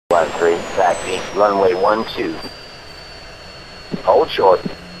13, taxi, runway 12. Hold short.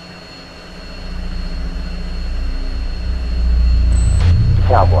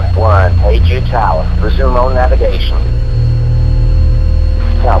 Cowboy 1, A2 Tower, resume on navigation.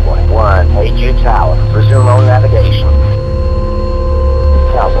 Cowboy 1, A2 Tower, resume on navigation.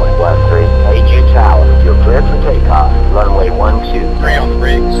 Cowboy 13, A2 Tower, you're cleared for takeoff, runway 12. 3 on the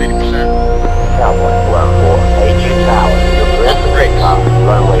brakes, 80%. Cowboy 14, A2 Tower, you're cleared for takeoff,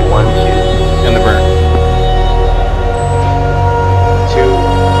 runway 12. In the burn. 2.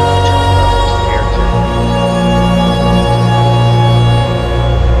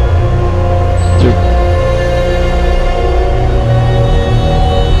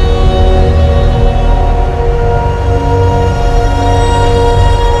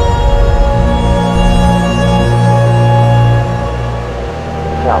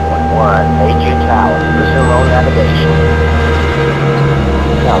 Cowboy 1, A2 Tower, resume on navigation.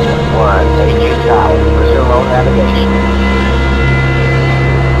 Cowboy 1, A2 Tower, resume on navigation.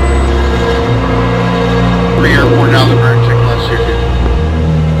 3 airport down the burn, check left here too.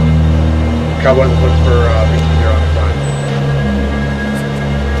 Cowboy look for Victor here on the front.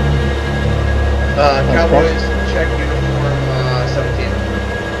 Cowboys, check uniform 17.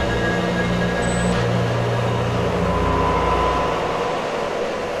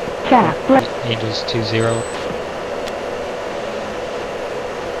 Angels 20.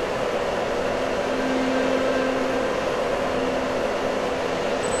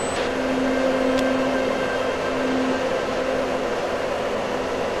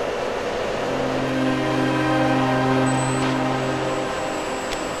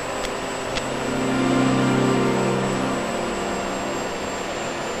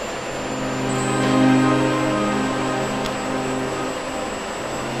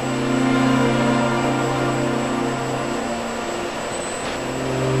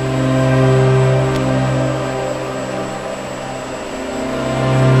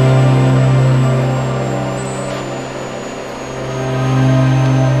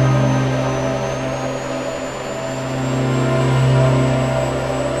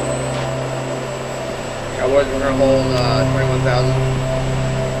 Cowboys, we're going to hold 21,000.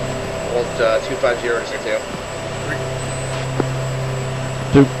 Hold 250 to 62.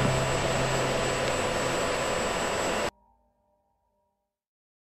 2.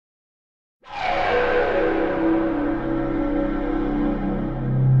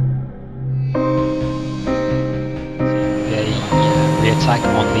 A re-attack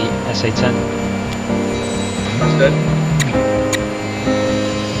on the SA-10. Understood.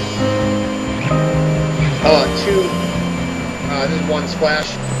 2. This is 1 splash.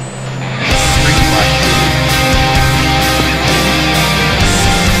 3 splash.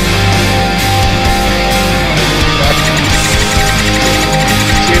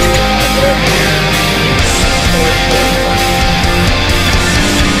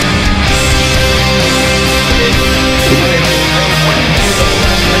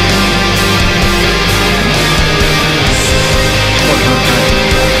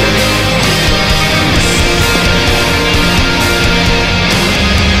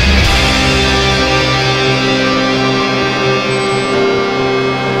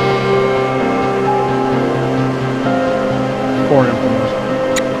 Forward information.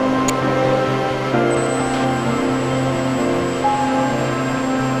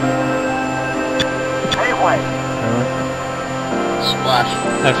 Splash.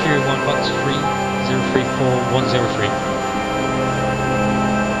 Fury 1 box 3034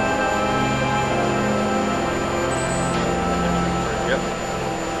 Yep.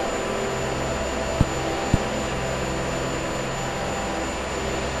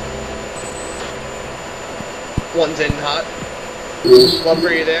 One's in hot. Lumber,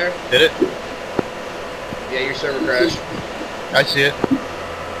 are you there? Did it? Yeah, your server crashed. I see it.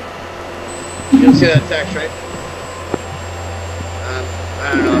 You don't see that text, right?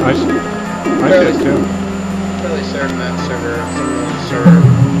 I don't know. I see it too. Fairly certain that server.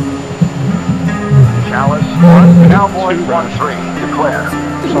 Chalice 1, Cowboy 1-3, declare.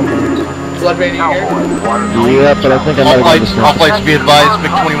 Something. Bloodbait, you here? Yeah, but I think I might have All flights be advised,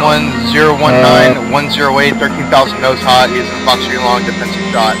 MiG-21 019 108 13,000 nose hot, using Foxtrot long defensive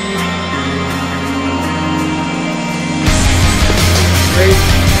shot.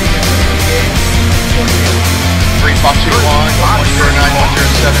 3 Foxtrot long 109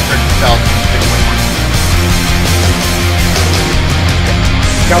 107 13,000 MiG-21.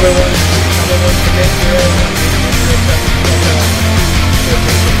 Cowboy 1, commit 0, 107.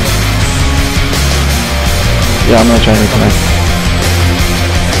 Yeah, I'm gonna try to reconnect.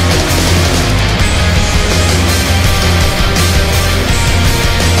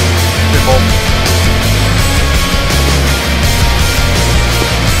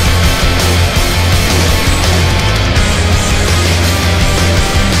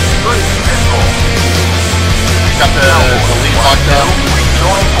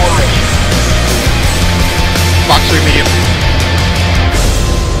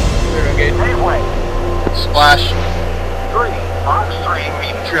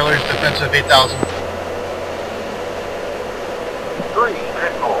 defensive 8,000. 3,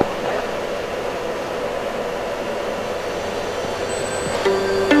 Echo.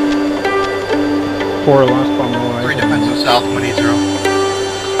 Four last bomb away. 3 defensive south, 180.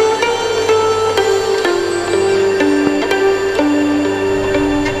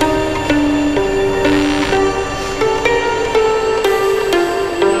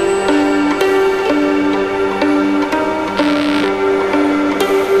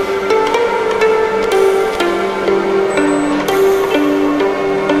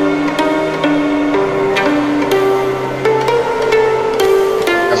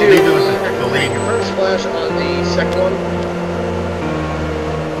 I believe it was the lead. First flash on the second one.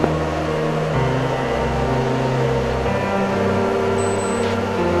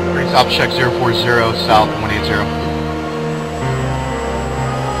 Top check 040 south 180.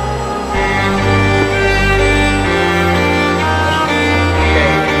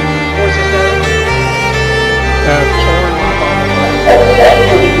 Forces down. Four last bomb away.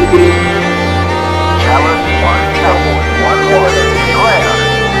 Challenge 1, Cowboy 1-1, declare.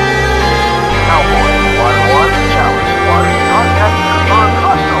 Cowboy 1-1, challenge 1, contact confirmed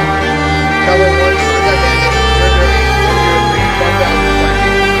hostile. Cowboy 1, contact bandit. River 103, 1000 flank.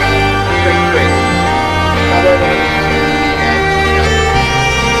 Straight 3. Cowboy 1 is going to be at 2000.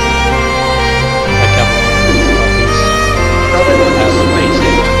 Capital 1, copies. Cowboy 1 is Wait,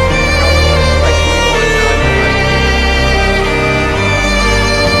 spiking. Cowboy 1 is spiking 1,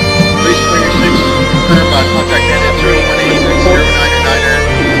 Please clear your 6. Confirm contact bandit 018, 09er,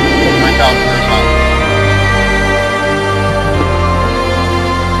 9,000 nose hot.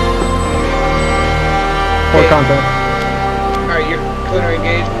 Four contact. Alright, you're clear to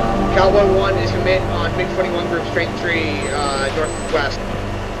engage. Cowboy 1 is commit on MiG-21 group straight 3, northwest.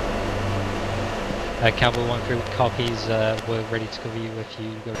 Capital 1 group copies. We're ready to cover you if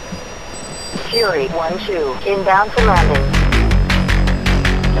you go. Fury 1-2, inbound for landing.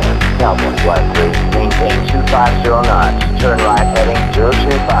 Cowboy 1-3, maintain 250 knots, turn right heading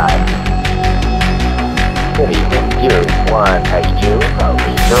 025. Good evening, Fury 1H2,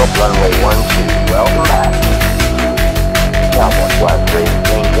 reserve runway 12, welcome back. Cowboy 1-3,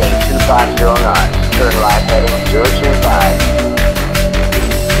 maintain 250 knots, turn right heading 025.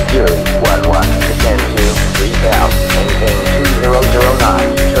 Fury 1-1, descend to 3000, maintain 200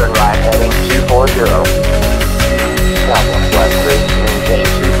 knots, turn right heading 240. Cowboy 1-3, maintain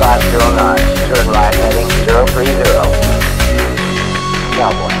 250 knots, turn right heading 030.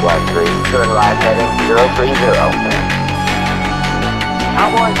 Cowboy 1-3, turn right heading 030.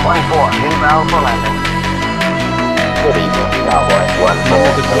 Cowboy 24, inbound for landing. Good evening, Cowboy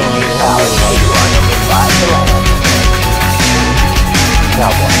 14, AG Tower 81, advise to land.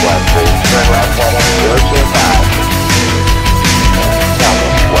 Cowboy 1-3, turn left heading 025.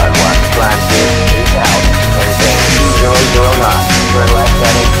 Cowboy 1-1, climb to 2000, maintain 200 knots, turn left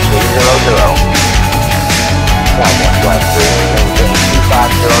heading 300. Cowboy 1-3, maintain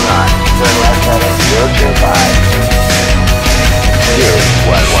 250 knots, turn left heading 025. Fury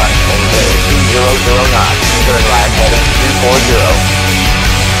 1-1, maintain 200 knots, turn right heading 240.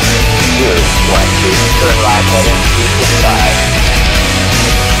 Fury 1-2, turn right heading 265.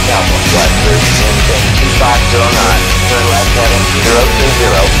 Cowboy 1-3, maintain 250 knots, turn left heading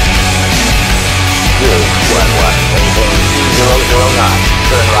 020. Fury 1-1, maintain 200 knots,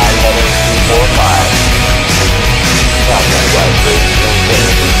 turn right heading 245. Cowboy 1-3, maintain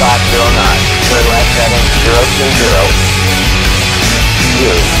 250 knots, turn left heading 020.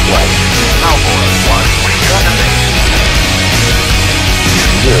 Fury 1, Cowboy 1, return to base.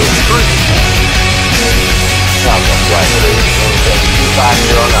 Fury 3. Falcon BMS, maintain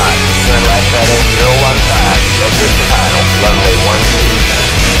 250 knots, turn left heading 015, exit the final, runway 12.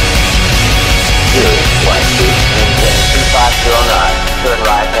 Fury 1-2, maintain 250